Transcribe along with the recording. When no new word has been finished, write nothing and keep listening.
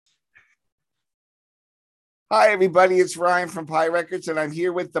Hi, everybody. It's Ryan from Pie Records, and I'm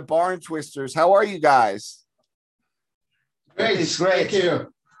here with the Barn Twisters. How are you guys? Great, It's great. thank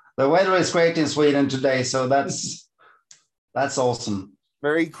you. The weather is great in Sweden today, so that's awesome.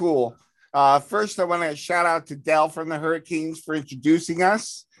 Very cool. First, I want to shout out to Dell from the Hurricanes for introducing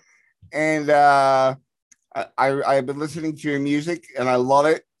us. And I've been listening to your music, and I love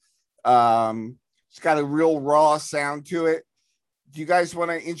it. It's got a real raw sound to it. Do you guys want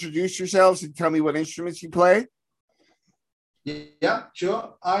to introduce yourselves and tell me what instruments you play? Yeah,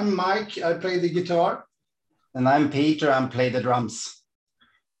 sure. I'm Mike. I play the guitar. And I'm Peter. I play the drums.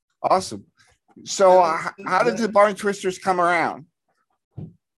 Awesome. So how did the Barn Twisters come around?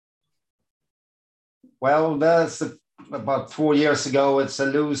 Well, that's about 4 years ago. It's a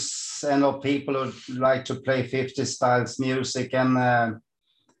loose end of people who like to play 50 styles music, and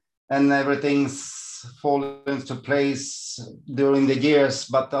everything's fallen into place during the years.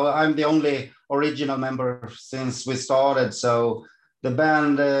 But I'm the only original member since we started. So the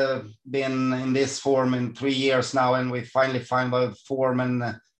band been in this form in 3 years now, and we finally find a form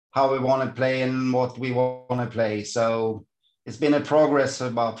and how we want to play and what we want to play. So it's been a progress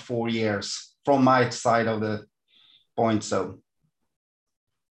about 4 years from my side of the point.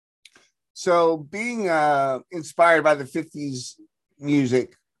 So being inspired by the 50s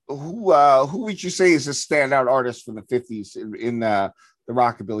music, who would you say is a standout artist from the 50s in the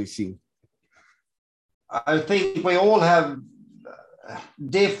rockabilly scene? I think we all have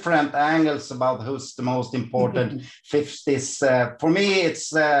different angles about who's the most important 50s. For me,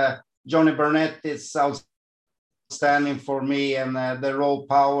 it's Johnny Burnett is outstanding for me, and the raw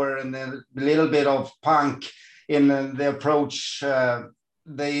power and a little bit of punk in the approach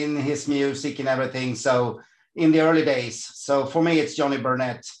in his music and everything. So in the early days. So for me, it's Johnny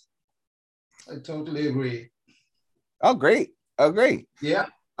Burnett. I totally agree. Oh, great. Yeah,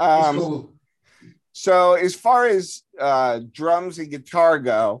 it's cool. So as far as drums and guitar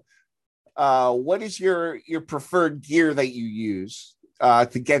go, what is your preferred gear that you use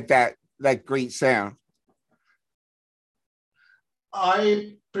to get that great sound?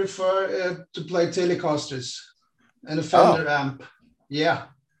 I prefer to play Telecasters and a Fender amp. Yeah,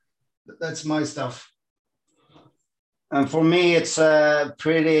 that's my stuff. And for me, it's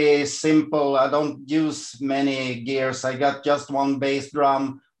pretty simple. I don't use many gears. I got just one bass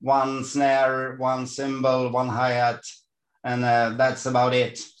drum, one snare, one cymbal, one hi-hat, and that's about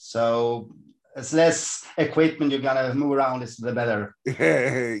it. So as less equipment you're gonna move around, is the better.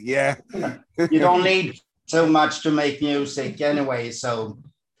 Yeah. You don't need so much to make music anyway. So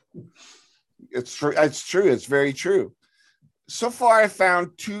it's true. It's true. It's very true. So far, I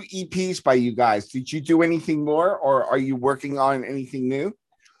found 2 EPs by you guys. Did you do anything more, or are you working on anything new?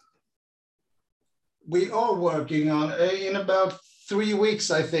 We are working on in about 3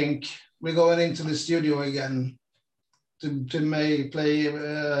 weeks. I think we're going into the studio again to play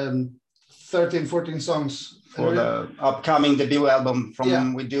 13, 14 songs for the upcoming debut album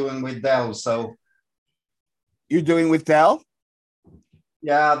we're doing with Dell. So you're doing with Dell?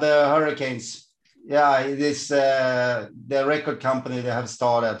 Yeah, the Hurricanes. Yeah, it is the record company they have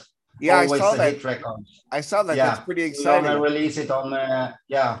started. Yeah, Always I saw that. Hit Records. I saw that. Yeah. That's pretty exciting. We're gonna release it on.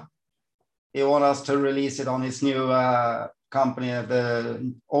 He want us to release it on his new company,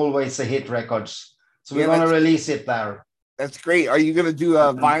 the Always a Hit Records. So we're gonna release it there. That's great. Are you gonna do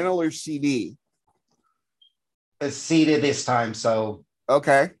a vinyl or CD? A CD this time. So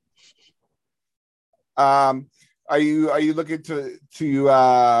okay. Are you looking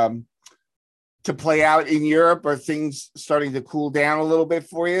to play out in Europe? Are things starting to cool down a little bit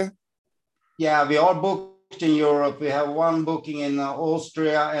for you? Yeah, we are booked in Europe. We have one booking in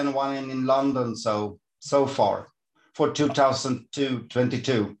Austria and one in London. So far for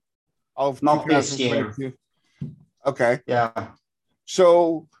 2022. Oh, not this year. Okay. Yeah.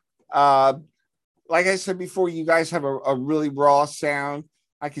 So, like I said before, you guys have a really raw sound.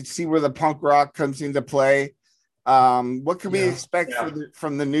 I can see where the punk rock comes into play. What can we expect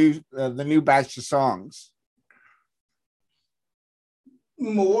from the new batch of songs?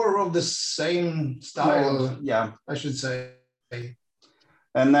 More of the same style, I should say,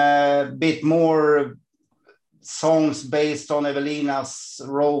 and a bit more songs based on Evelina's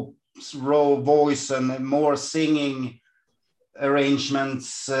raw voice and more singing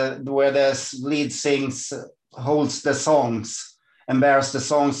arrangements where the lead sings, holds the songs and bears the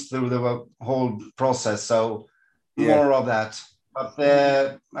songs through the whole process. So more of that.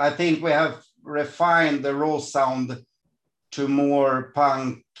 But I think we have refined the raw sound to more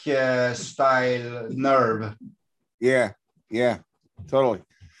punk style nerve. Yeah, totally.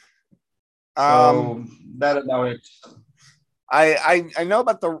 So that about it. I know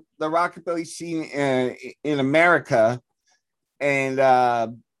about the rockabilly scene in America, and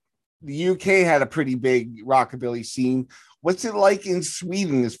the UK had a pretty big rockabilly scene. What's it like in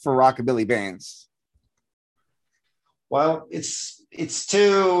Sweden for rockabilly bands? Well, it's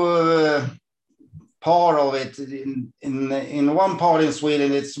two part of it. In one part in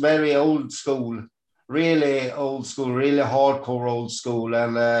Sweden, it's very old school, really old school, really hardcore old school,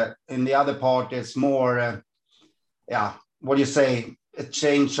 and in the other part, it's more, what do you say, a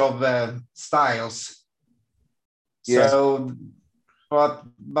change of styles. Yeah. So,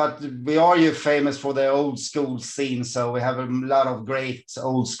 but we are famous for the old school scene, so we have a lot of great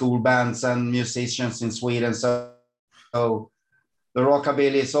old school bands and musicians in Sweden. So the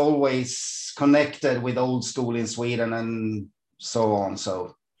rockabilly is always connected with old school in Sweden and so on.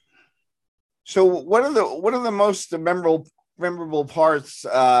 So what are the most memorable parts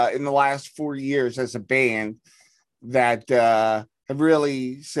in the last 4 years as a band that have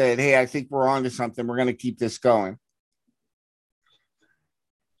really said, "Hey, I think we're onto something. We're going to keep this going"?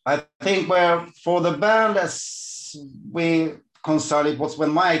 I think for the band, as we concerned, it was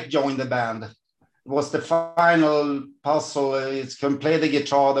when Mike joined the band. It was the final puzzle. It can play the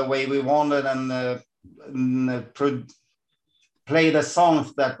guitar the way we wanted and play the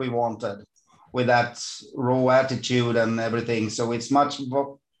songs that we wanted with that raw attitude and everything. So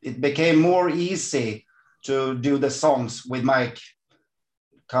it became more easy to do the songs with Mike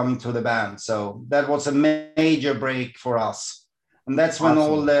coming to the band. So that was a major break for us. And that's when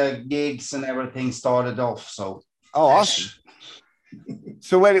all the gigs and everything started off. So, awesome.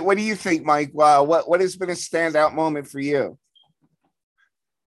 So what do you think, Mike? Wow, what has been a standout moment for you?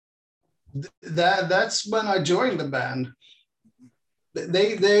 That's when I joined the band.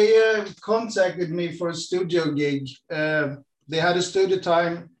 They contacted me for a studio gig. They had a studio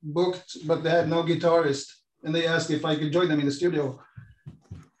time booked, but they had no guitarist, and they asked if I could join them in the studio.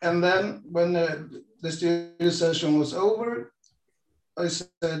 And then when the studio session was over, I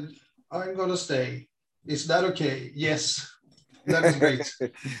said, "I'm gonna stay. Is that okay?" Yes. That was great.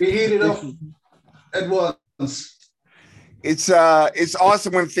 We hit it off at once. It's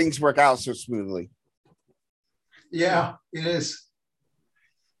awesome when things work out so smoothly. Yeah, it is.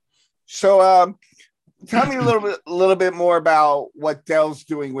 So tell me a little bit more about what Del's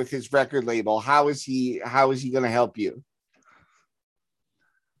doing with his record label. How is he going to help you?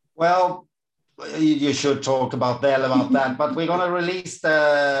 Well, you should talk about Del about that, but we're going to release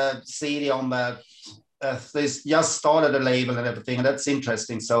the CD on that. They just started a label and everything, and that's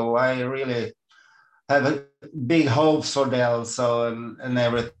interesting. So I really have a big hopes for Del, and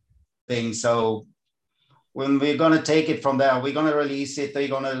everything. So when we're going to take it from there, we're going to release it, they're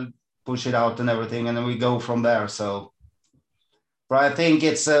going to push it out and everything, and then we go from there. So, but I think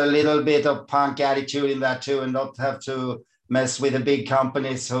it's a little bit of punk attitude in that too, and not have to mess with the big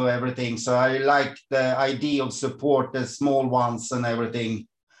companies or everything. So I like the idea of support the small ones and everything.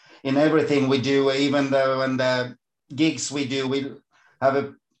 In everything we do, even though in the gigs we do, we have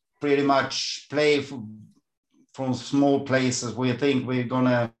a pretty much play from small places. We think we're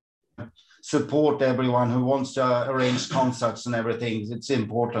gonna support everyone who wants to arrange concerts and everything. It's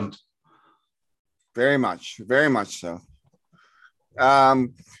important. Very much so.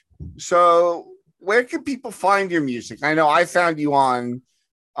 So where can people find your music? I know I found you on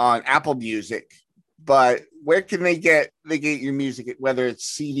Apple Music, but where can they get your music, whether it's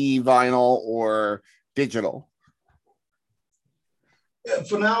CD, vinyl, or digital?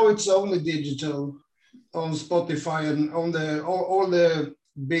 For now, it's only digital on Spotify and on all the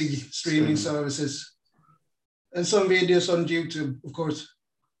big streaming services, and some videos on YouTube, of course.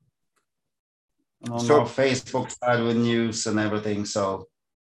 And on our Facebook side with news and everything. So,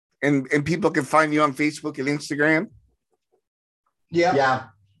 and people can find you on Facebook and Instagram. Yeah.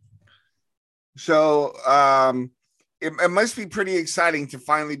 So it must be pretty exciting to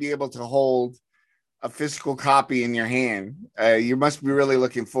finally be able to hold a physical copy in your hand. You must be really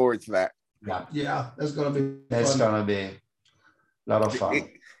looking forward to that. Yeah, that's gonna be a lot of fun.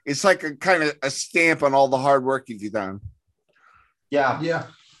 It's like a kind of a stamp on all the hard work you've done. Yeah.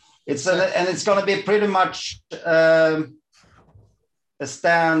 It's going to be pretty much a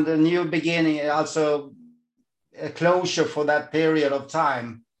new beginning, also a closure for that period of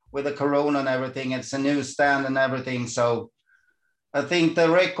time with the corona and everything. It's a new stand and everything. So I think the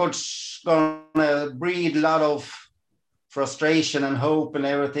record's going to breed a lot of frustration and hope and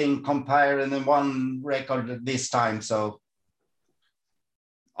everything compared in one record this time. So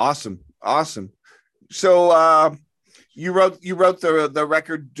awesome. So you wrote the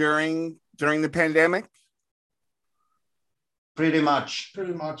record during the pandemic? Pretty much,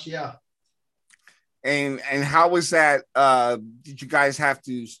 yeah. And how was that? Did you guys have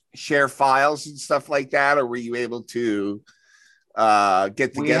to share files and stuff like that, or were you able to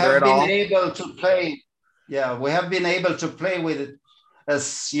get We together have at been all? able to play. Yeah, we have been able to play with it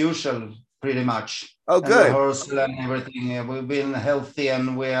as usual, pretty much, Oh, and good, rehearsal and everything. We've been healthy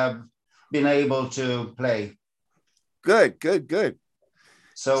and we have been able to play. good, good, good.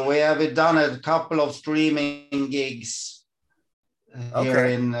 So we have done a couple of streaming gigs here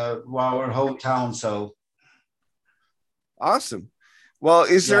Okay, in our hometown. So awesome. Well,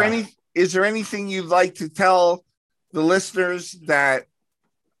 yeah, is there anything you'd like to tell the listeners that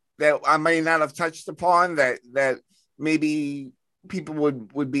I may not have touched upon that maybe people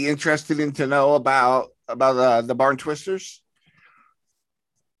would be interested in to know about the Barn Twisters?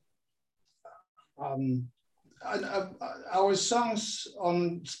 Um, our songs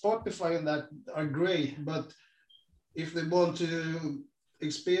on Spotify and that are great, but if they want to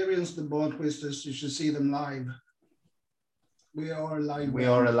experience the Bone Twisters, you should see them live. We are a live. we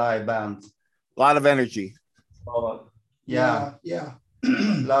are a live band. A lot of energy. So, yeah, Yeah.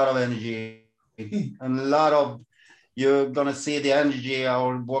 a lot of energy and a lot of. You're gonna see the energy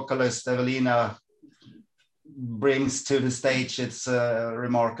our vocalist Evelina brings to the stage. It's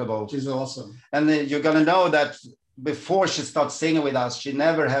remarkable. She's awesome. And you're gonna know that before she starts singing with us, she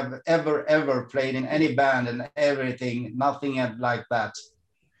never have ever played in any band and everything, nothing like that.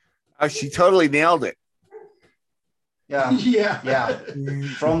 Oh, she totally nailed it. Yeah, Yeah.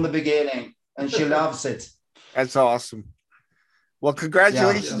 from the beginning, and she loves it. That's awesome. Well,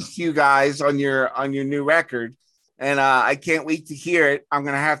 congratulations to you guys on your new record, and I can't wait to hear it. I'm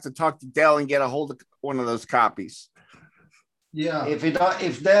gonna have to talk to Dell and get a hold of one of those copies. Yeah. If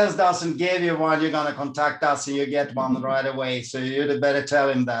Des doesn't give you one, you're gonna contact us and you get one right away. So you'd better tell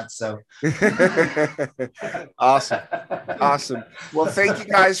him that. So awesome. Well, thank you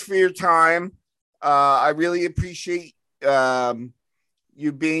guys for your time. I really appreciate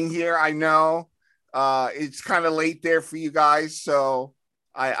you being here. I know it's kind of late there for you guys, so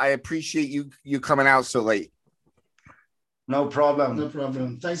I appreciate you coming out so late. No problem. No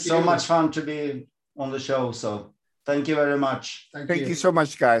problem. Thank you. So much fun to be on the show. So thank you very much. Thank you so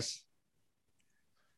much, guys.